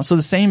 So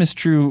the same is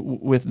true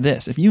with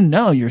this. If you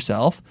know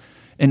yourself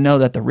and know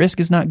that the risk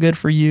is not good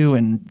for you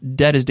and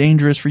debt is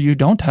dangerous for you,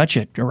 don't touch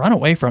it. Run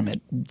away from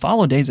it.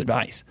 Follow Dave's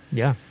advice.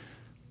 Yeah.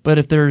 But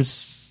if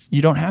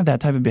you don't have that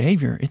type of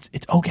behavior, it's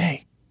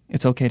okay.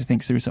 It's okay to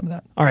think through some of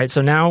that. All right,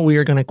 so now we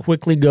are going to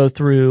quickly go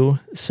through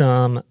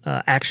some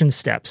action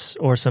steps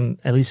or some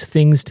at least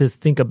things to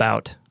think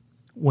about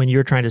when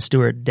you're trying to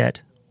steward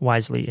debt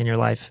wisely in your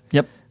life.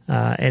 Yep.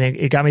 And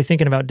it got me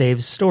thinking about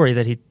Dave's story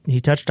that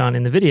he touched on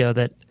in the video,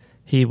 that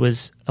he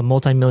was a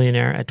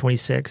multimillionaire at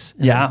 26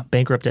 and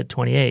bankrupt at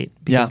 28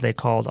 because they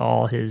called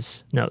all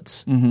his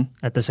notes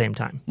at the same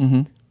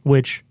time,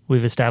 which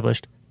we've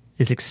established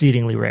is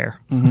exceedingly rare.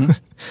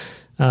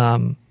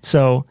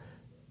 So,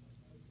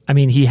 I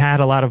mean, he had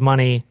a lot of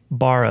money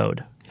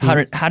borrowed. How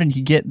did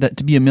he get that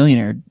to be a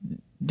millionaire,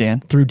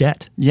 Dan? Through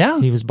debt. Yeah.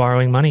 He was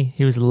borrowing money.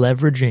 He was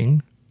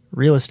leveraging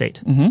real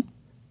estate.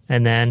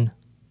 And then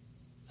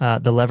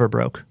the lever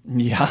broke.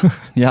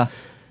 Yeah.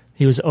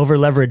 He was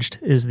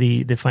over-leveraged is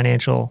the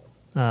financial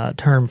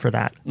term for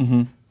that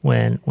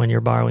when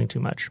you're borrowing too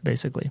much,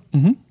 basically.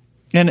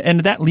 And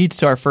that leads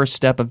to our first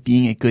step of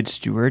being a good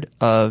steward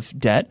of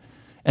debt,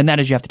 and that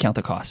is you have to count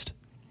the cost.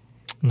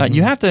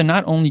 You have to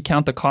not only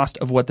count the cost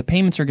of what the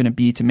payments are going to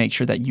be to make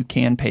sure that you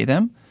can pay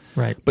them,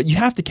 right? But you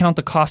have to count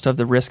the cost of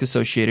the risk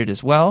associated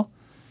as well,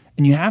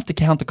 and you have to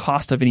count the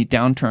cost of any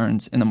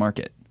downturns in the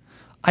market.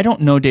 I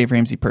don't know Dave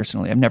Ramsey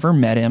personally. I've never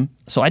met him,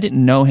 so I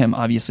didn't know him,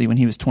 obviously, when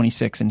he was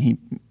 26 and he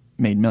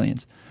made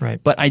millions. Right.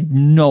 But I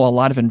know a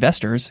lot of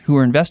investors who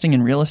were investing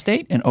in real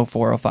estate in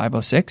 04,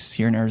 05, 06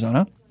 here in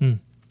Arizona,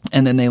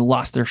 and then they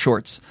lost their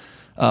shorts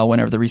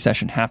whenever the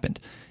recession happened.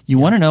 You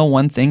want to know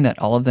one thing that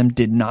all of them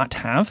did not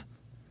have?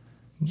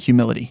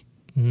 Humility.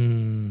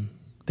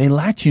 They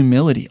lacked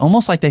humility,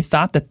 almost like they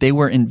thought that they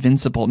were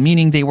invincible,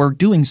 meaning they were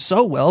doing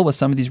so well with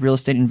some of these real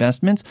estate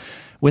investments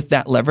with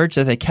that leverage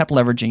that they kept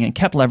leveraging and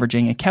kept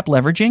leveraging and kept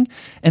leveraging,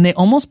 and they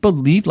almost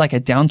believed like a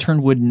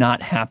downturn would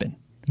not happen.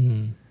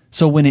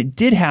 So when it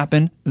did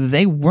happen,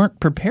 they weren't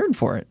prepared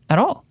for it at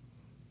all.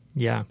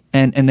 Yeah.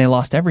 And they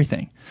lost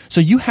everything. So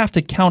you have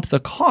to count the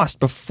cost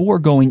before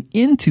going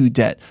into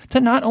debt to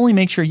not only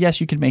make sure,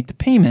 yes, you can make the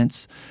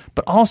payments,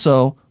 but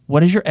also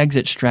what is your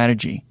exit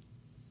strategy?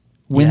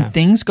 When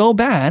things go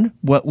bad,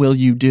 what will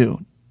you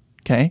do?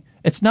 Okay?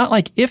 It's not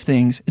like if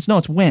things, it's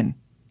when.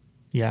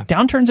 Yeah.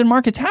 Downturns in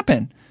markets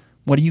happen.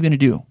 What are you going to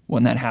do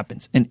when that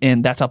happens?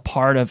 And that's a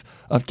part of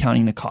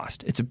counting the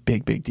cost. It's a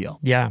big, big deal.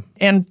 Yeah.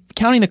 And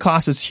counting the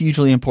cost is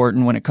hugely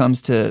important when it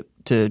comes to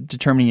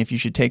determining if you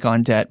should take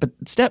on debt. But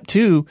step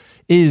 2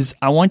 is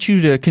I want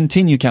you to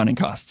continue counting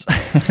costs.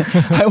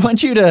 I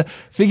want you to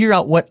figure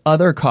out what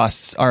other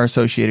costs are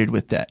associated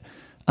with debt.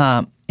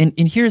 And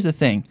here's the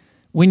thing.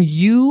 When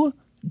you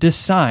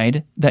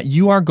decide that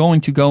you are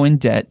going to go in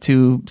debt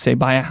to, say,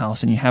 buy a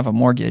house and you have a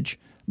mortgage,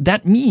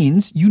 that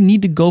means you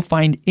need to go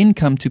find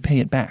income to pay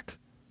it back.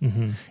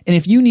 And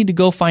if you need to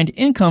go find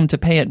income to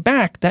pay it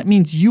back, that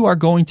means you are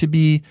going to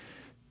be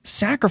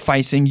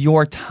sacrificing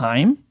your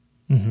time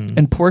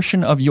and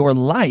portion of your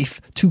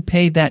life to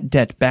pay that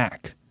debt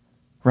back,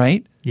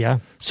 right? Yeah.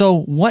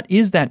 So what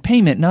is that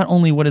payment? Not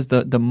only what is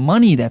the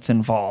money that's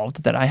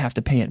involved that I have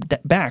to pay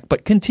it back,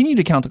 but continue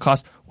to count the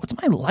cost. What's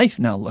my life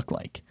now look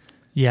like?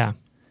 Yeah.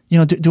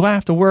 Do I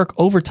have to work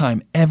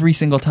overtime every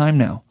single time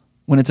now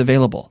when it's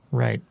available?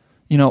 Right.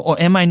 Or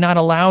am I not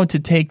allowed to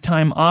take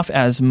time off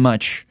as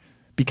much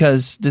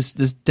because this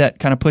debt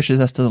kind of pushes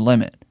us to the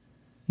limit?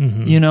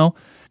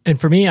 And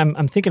for me,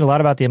 I'm thinking a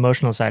lot about the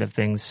emotional side of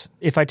things.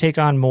 If I take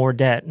on more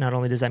debt, not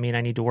only does that mean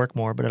I need to work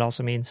more, but it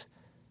also means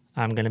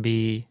I'm going to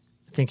be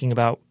thinking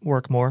about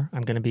work more.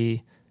 I'm going to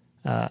be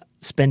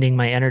spending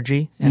my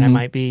energy, and I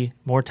might be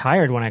more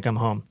tired when I come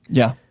home.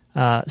 Yeah.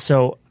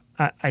 So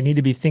I need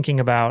to be thinking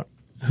about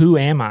who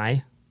am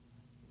I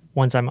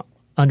once I'm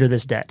under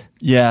this debt.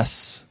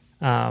 Yes.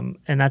 And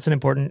that's an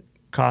important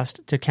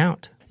cost to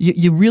count.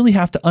 You really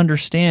have to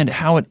understand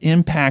how it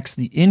impacts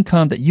the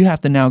income that you have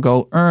to now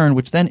go earn,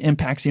 which then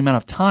impacts the amount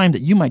of time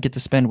that you might get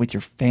to spend with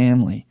your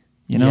family.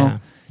 Yeah.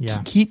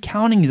 Keep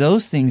counting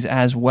those things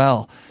as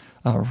well.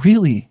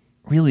 Really,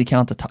 really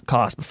count the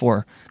cost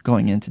before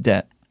going into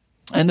debt.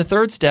 And the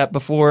third step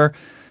before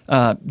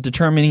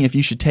determining if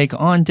you should take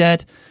on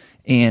debt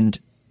and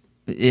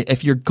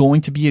if you're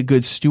going to be a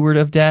good steward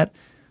of debt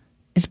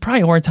is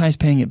prioritize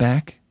paying it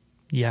back.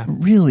 Yeah.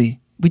 Really.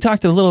 We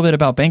talked a little bit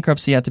about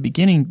bankruptcy at the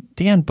beginning,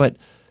 Dan, but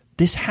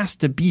this has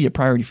to be a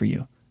priority for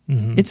you.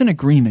 Mm-hmm. It's an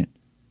agreement.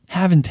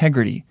 Have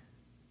integrity.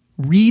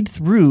 Read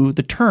through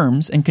the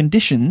terms and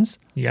conditions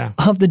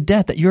of the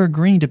debt that you're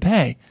agreeing to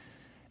pay,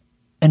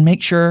 and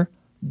make sure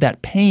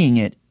that paying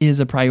it is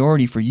a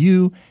priority for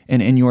you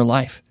and in your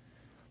life.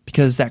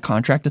 Because that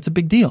contract, it's a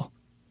big deal.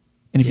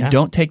 And if you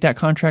don't take that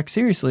contract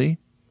seriously,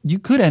 you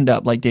could end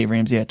up like Dave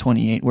Ramsey at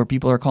 28, where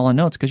people are calling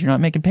notes because you're not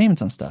making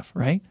payments on stuff,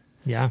 right?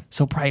 Yeah.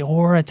 So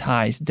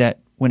prioritize debt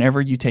whenever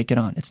you take it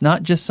on. It's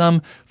not just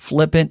some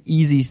flippant,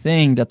 easy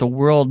thing that the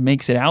world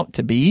makes it out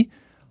to be.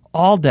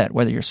 All debt,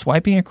 whether you're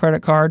swiping a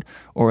credit card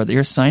or whether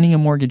you're signing a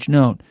mortgage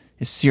note,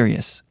 is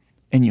serious.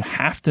 And you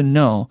have to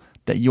know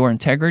that your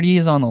integrity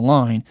is on the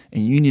line,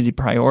 and you need to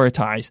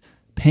prioritize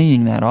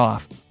paying that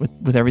off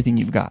with everything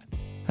you've got.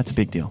 That's a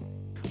big deal.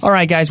 All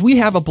right, guys, we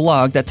have a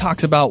blog that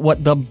talks about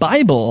what the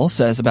Bible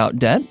says about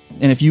debt.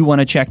 And if you want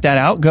to check that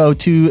out, go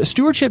to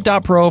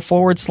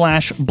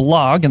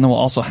stewardship.pro/blog, and then we'll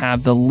also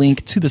have the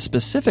link to the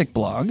specific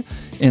blog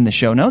in the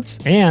show notes.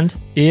 And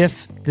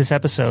if this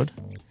episode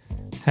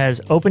has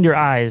opened your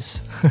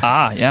eyes,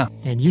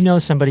 and you know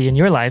somebody in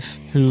your life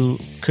who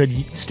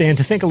could stand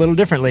to think a little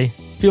differently,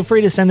 feel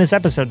free to send this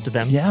episode to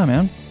them. Yeah,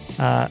 man.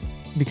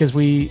 Because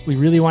we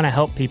really want to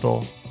help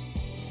people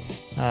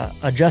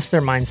adjust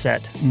their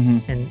mindset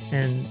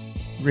and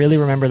really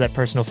remember that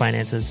personal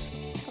finances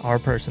are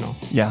personal.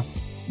 Yeah.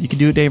 You can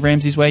do it Dave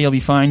Ramsey's way, you'll be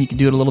fine. You can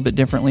do it a little bit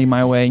differently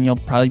my way, and you'll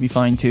probably be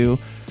fine too.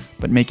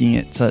 But making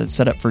it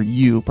set up for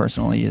you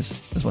personally is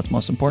what's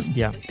most important.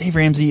 Yeah. Dave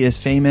Ramsey is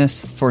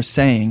famous for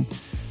saying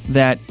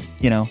that,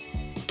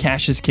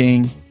 cash is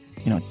king,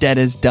 debt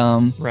is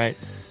dumb. Right.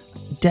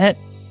 Debt,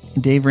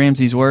 in Dave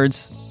Ramsey's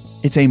words,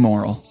 it's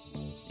amoral.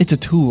 It's a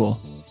tool.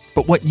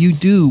 But what you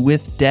do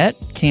with debt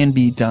can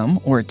be dumb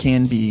or it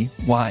can be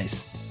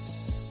wise.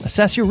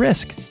 Assess your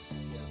risk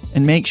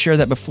and make sure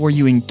that before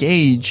you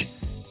engage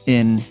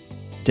in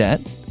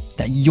debt,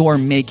 that you're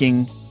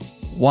making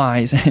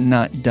wise and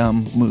not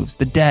dumb moves.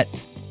 The debt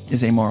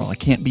is amoral. It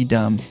can't be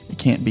dumb. It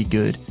can't be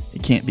good.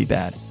 It can't be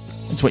bad.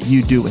 It's what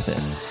you do with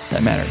it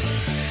that matters.